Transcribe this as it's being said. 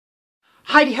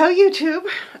Heidi ho YouTube.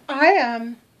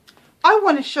 I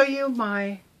want to show you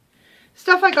my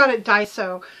stuff I got at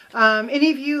Daiso.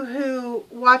 Any of you who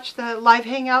watched the live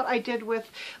hangout I did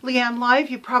with Leanne Live,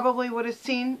 you probably would have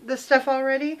seen this stuff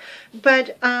already.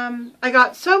 But I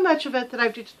got so much of it that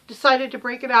I've decided to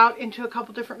break it out into a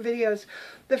couple different videos.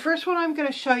 The first one I'm going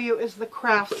to show you is the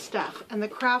craft stuff. And the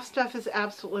craft stuff is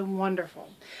absolutely wonderful.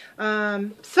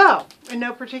 So, in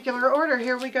no particular order,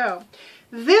 here we go.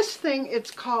 This thing, it's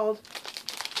called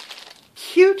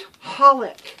Cute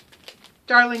Holic.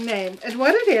 Darling name. And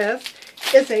what it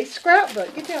is a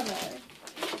scrapbook. Get down that way.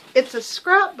 It's a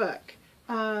scrapbook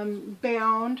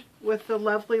bound with the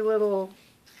lovely little,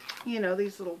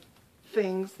 these little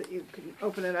things that you can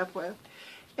open it up with.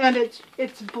 And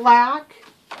it's black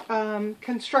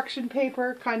construction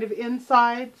paper kind of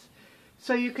insides.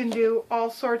 So you can do all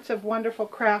sorts of wonderful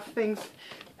craft things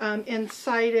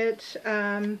inside it.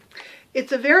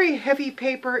 It's a very heavy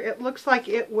paper. It looks like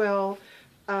it will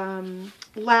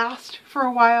last for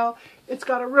a while. It's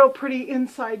got a real pretty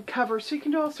inside cover, so you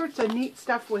can do all sorts of neat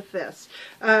stuff with this.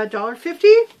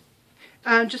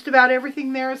 $1.50. Just about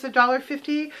everything there is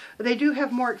 $1.50. They do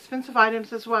have more expensive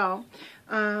items as well,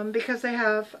 because they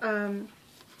have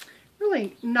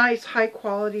really nice, high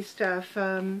quality stuff.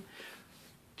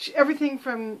 Everything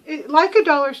from, like a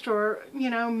dollar store,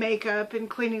 makeup and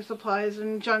cleaning supplies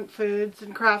and junk foods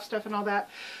and craft stuff and all that.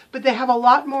 But they have a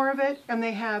lot more of it, and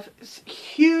they have a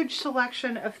huge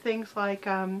selection of things like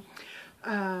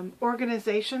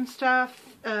organization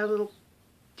stuff, little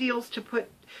deals to put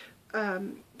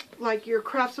like your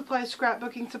craft supplies,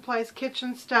 scrapbooking supplies,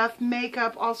 kitchen stuff,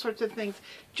 makeup, all sorts of things.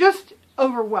 Just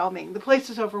overwhelming. The place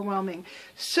is overwhelming.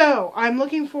 So I'm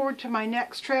looking forward to my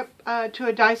next trip to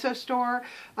a Daiso store.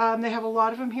 They have a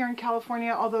lot of them here in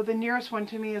California, although the nearest one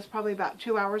to me is probably about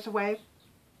 2 hours away,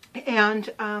 and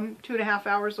 2.5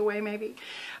 hours away maybe.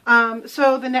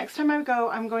 So the next time I go,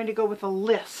 I'm going to go with a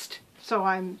list, so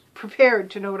I'm prepared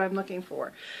to know what I'm looking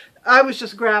for. I was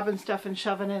just grabbing stuff and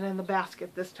shoving it in the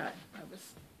basket this time.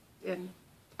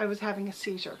 I was having a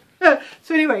seizure.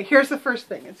 So anyway, here's the first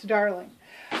thing. It's darling.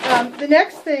 The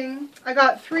next thing, I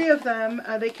got 3 of them.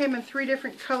 They came in 3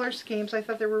 different color schemes. I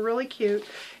thought they were really cute.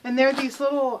 And they're these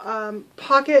little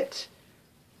pocket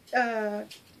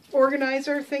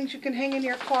organizer things you can hang in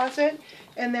your closet.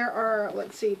 And there are,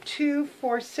 let's see, 2,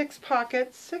 4, 6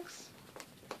 pockets. 6?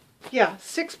 Yeah,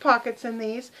 6 pockets in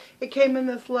these. It came in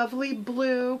this lovely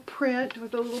blue print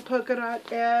with a little polka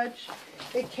dot edge.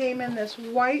 It came in this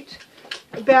white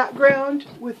background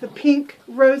with the pink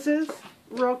roses.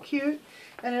 Real cute.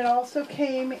 And it also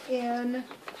came in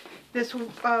this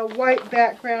white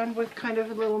background with kind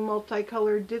of a little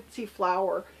multicolored ditzy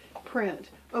flower print.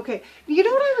 Okay, you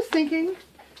know what I was thinking?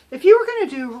 If you were going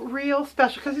to do real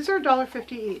special, because these are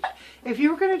 $1.50 each, if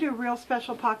you were going to do real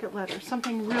special pocket letters,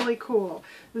 something really cool,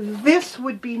 this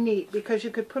would be neat, because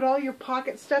you could put all your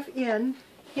pocket stuff in,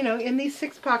 in these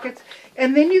 6 pockets,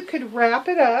 and then you could wrap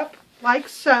it up like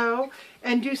so,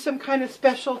 and do some kind of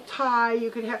special tie. You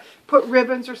could put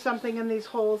ribbons or something in these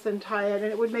holes and tie it,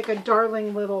 and it would make a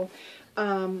darling little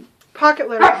pocket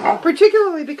letter,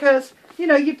 particularly because,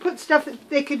 you'd put stuff that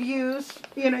they could use,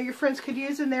 your friends could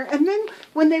use in there, and then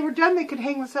when they were done, they could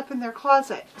hang this up in their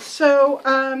closet. So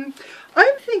I'm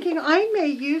thinking I may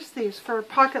use these for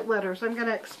pocket letters. I'm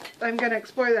gonna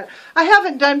explore that. I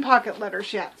haven't done pocket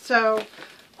letters yet, so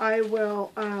I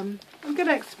will. I'm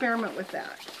gonna experiment with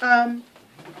that.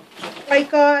 I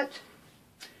got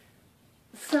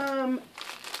some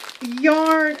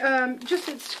yarn,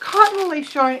 it's cotton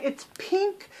lace yarn. It's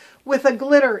pink with a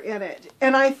glitter in it,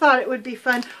 and I thought it would be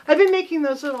fun. I've been making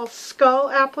those little skull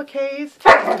appliques,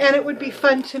 and it would be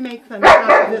fun to make them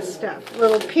out of this stuff.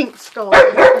 Little pink skulls.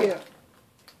 Cute.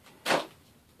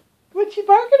 What you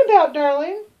barking about,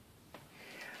 darling?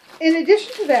 In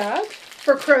addition to that,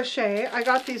 for crochet, I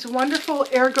got these wonderful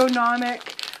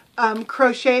ergonomic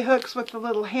crochet hooks with the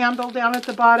little handle down at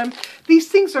the bottom. These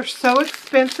things are so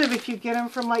expensive if you get them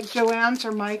from like Joann's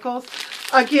or Michael's.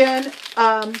 Again,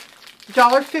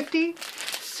 $1.50.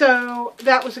 So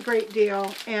that was a great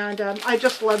deal, and I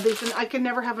just love these, and I can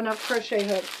never have enough crochet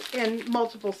hooks in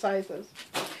multiple sizes.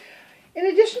 In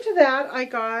addition to that, I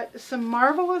got some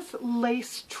marvelous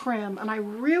lace trim, and I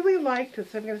really liked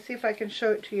this. I'm going to see if I can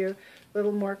show it to you a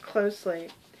little more closely.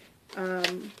 I'll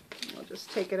just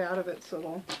take it out of its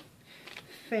little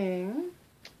thing.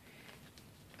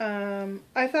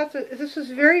 I thought that this was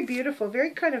very beautiful,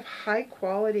 very kind of high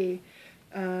quality,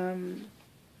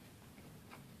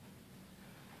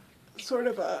 sort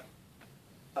of a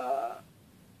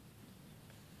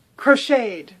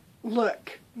crocheted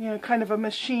look, kind of a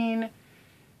machine,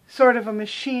 sort of a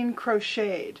machine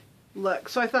crocheted look.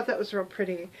 So I thought that was real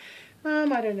pretty. I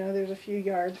don't know, there's a few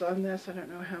yards on this. I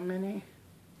don't know how many.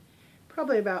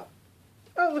 Probably about,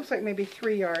 oh, it looks like maybe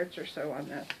 3 yards or so on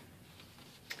this.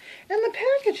 And the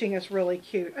packaging is really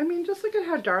cute. I mean, just look at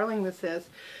how darling this is.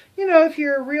 You know, if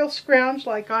you're a real scrounge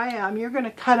like I am, you're going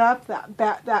to cut up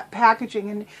that packaging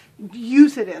and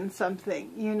use it in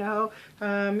something, you know.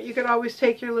 You could always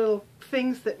take your little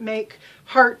things that make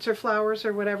hearts or flowers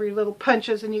or whatever, your little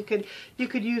punches, and you could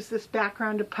use this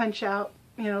background to punch out,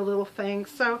 you know, little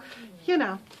things. So, you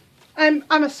know, I'm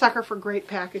a sucker for great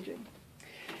packaging.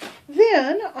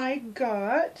 Then I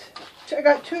got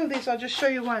 2 of these. I'll just show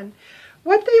you one.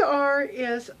 What they are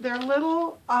is they're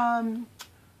little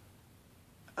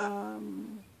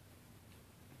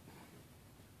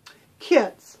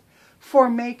kits for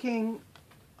making,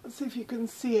 let's see if you can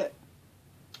see it,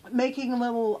 making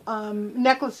little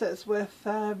necklaces with,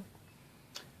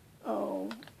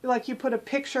 like you put a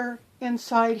picture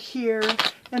inside here,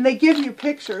 and they give you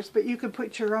pictures, but you could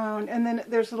put your own, and then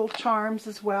there's little charms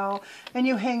as well, and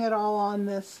you hang it all on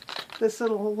this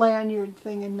little lanyard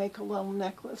thing and make a little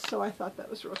necklace. So I thought that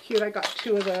was real cute. I got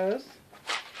 2 of those,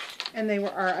 and they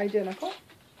are identical.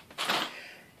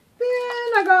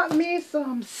 Then I got me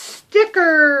some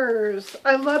stickers.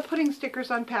 I love putting stickers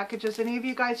on packages. Any of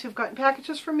you guys who've gotten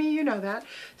packages from me, you know that.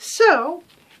 So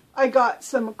I got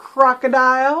some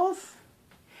crocodiles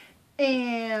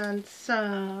and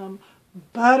some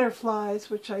butterflies,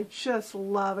 which I just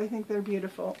love. I think they're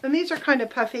beautiful. And these are kind of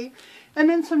puffy. And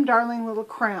then some darling little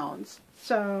crowns.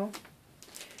 So,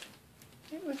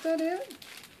 was that it?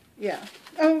 Yeah.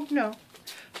 Oh, no.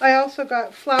 I also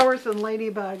got flowers and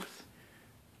ladybugs.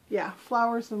 Yeah,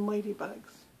 flowers and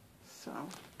ladybugs. So,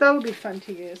 that'll be fun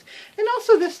to use. And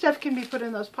also this stuff can be put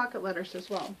in those pocket letters as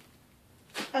well.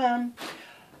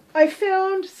 I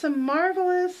found some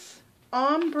marvelous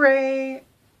ombre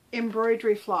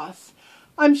embroidery floss.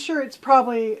 I'm sure it's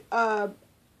probably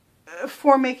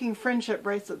for making friendship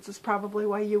bracelets is probably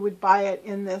why you would buy it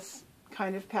in this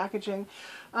kind of packaging.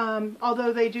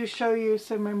 Although they do show you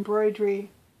some embroidery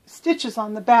stitches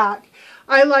on the back.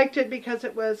 I liked it because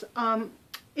it was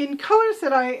in colors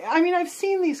that I mean, I've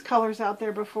seen these colors out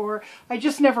there before. I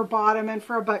just never bought them, and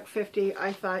for $1.50,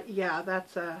 I thought, yeah,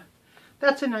 that's a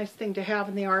nice thing to have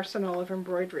in the arsenal of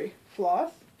embroidery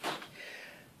floss.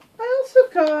 I also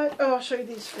got, oh, I'll show you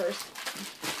these first.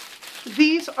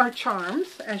 These are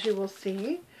charms, as you will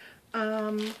see.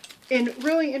 And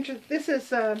really interesting, this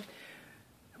is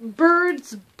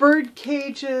birds, bird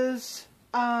cages,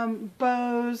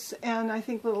 bows, and I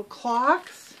think little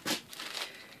clocks.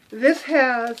 This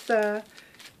has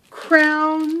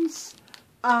crowns,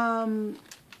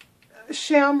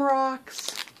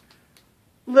 shamrocks,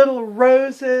 little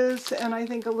roses, and I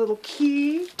think a little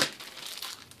key.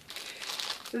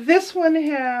 This one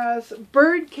has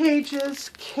bird cages,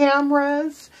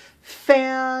 cameras,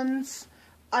 fans,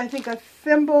 I think a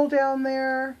thimble down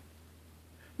there,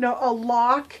 no, a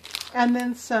lock, and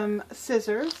then some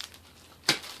scissors.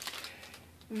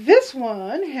 This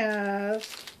one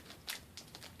has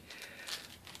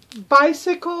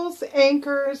bicycles,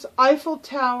 anchors, Eiffel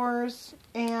Towers,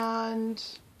 and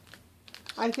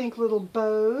I think little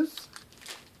bows.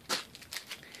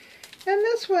 And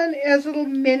this one is little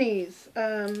minis.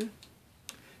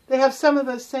 They have some of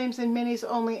those same in minis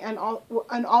only, and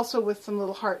also with some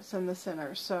little hearts in the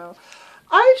center. So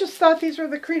I just thought these were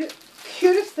the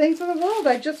cutest things in the world.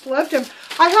 I just loved them.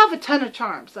 I have a ton of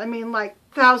charms. I mean, like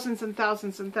thousands and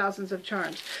thousands and thousands of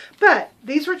charms. But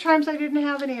these were charms I didn't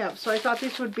have any of, so I thought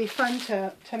these would be fun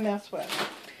to mess with.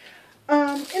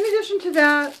 In addition to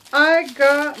that, I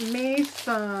got me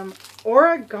some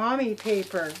origami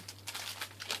paper.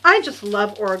 I just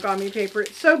love origami paper.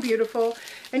 It's so beautiful,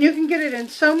 and you can get it in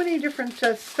so many different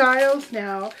styles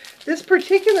now. This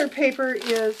particular paper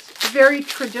is very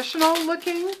traditional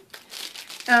looking,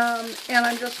 and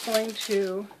I'm just going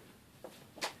to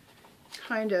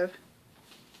kind of,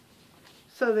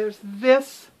 so there's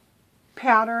this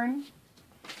pattern,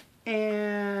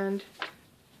 and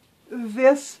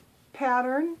this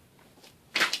pattern,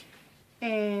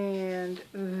 and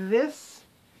this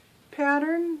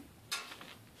pattern,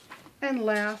 and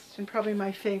last, and probably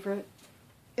my favorite,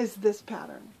 is this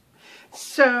pattern.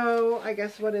 So I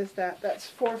guess, what is that? That's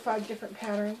 4 or 5 different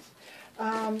patterns.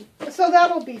 So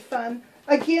that'll be fun.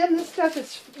 Again, this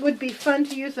stuff would be fun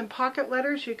to use in pocket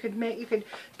letters. You could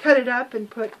cut it up and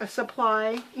put a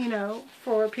supply, you know,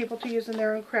 for people to use in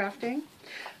their own crafting.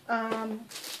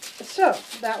 So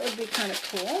that would be kind of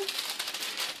cool.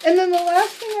 And then the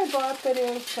last thing I bought that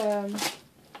is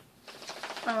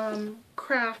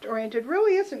craft oriented,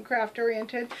 really isn't craft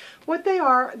oriented. What they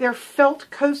are, they're felt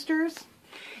coasters.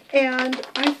 And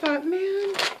I thought,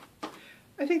 man,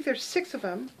 I think there's 6 of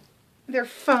them. They're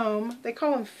foam. They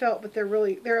call them felt, but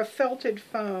they're a felted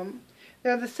foam.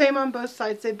 They're the same on both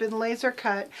sides. They've been laser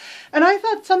cut. And I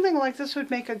thought something like this would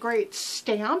make a great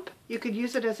stamp. You could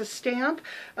use it as a stamp.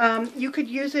 You could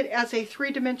use it as a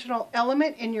 3-dimensional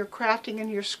element in your crafting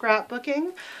and your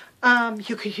scrapbooking.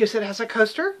 You could use it as a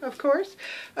coaster, of course.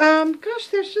 Gosh,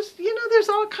 there's just, there's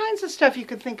all kinds of stuff you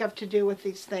could think of to do with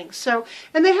these things. So,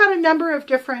 and they had a number of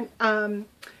different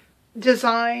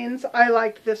designs. I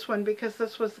liked this one because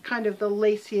this was kind of the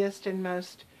laciest and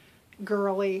most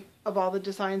girly of all the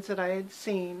designs that I had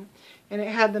seen. And it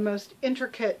had the most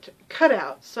intricate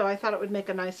cutouts, so I thought it would make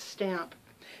a nice stamp.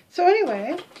 So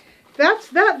anyway,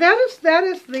 that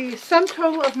is the sum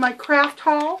total of my craft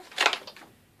haul.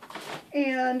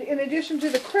 And in addition to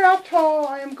the craft haul,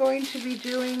 I am going to be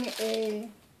doing a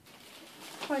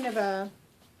kind of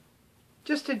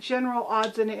just a general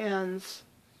odds and ends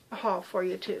haul for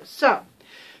you too. So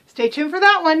stay tuned for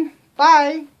that one.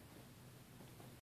 Bye.